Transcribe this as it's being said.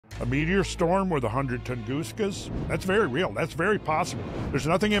A meteor storm with 100 Tunguskas? That's very real. That's very possible. There's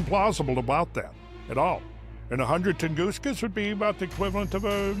nothing implausible about that at all. And 100 Tunguskas would be about the equivalent of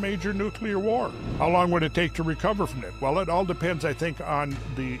a major nuclear war. How long would it take to recover from it? Well, it all depends, I think, on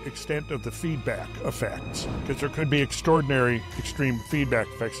the extent of the feedback effects, because there could be extraordinary, extreme feedback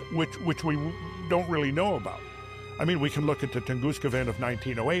effects, which we don't really know about. I mean, we can look at the Tunguska event of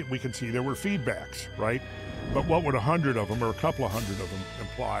 1908, we can see there were feedbacks, right? But what would 100 of them, or a couple of hundred of them,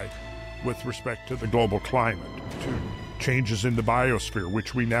 imply with respect to the global climate, to changes in the biosphere,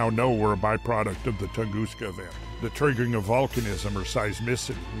 which we now know were a byproduct of the Tunguska event, the triggering of volcanism or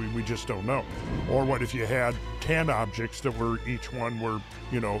seismicity, we just don't know. Or what if you had 10 objects that were, each one were,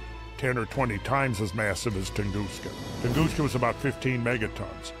 10 or 20 times as massive as Tunguska. Tunguska was about 15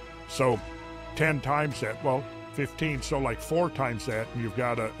 megatons. So 10 times that, well, 15, so like 4 times that, and you've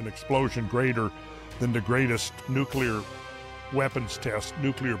got an explosion greater than the greatest nuclear weapons test,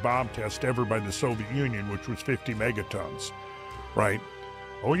 nuclear bomb test ever by the Soviet Union, which was 50 megatons, right?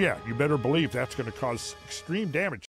 Oh yeah, you better believe that's going to cause extreme damage.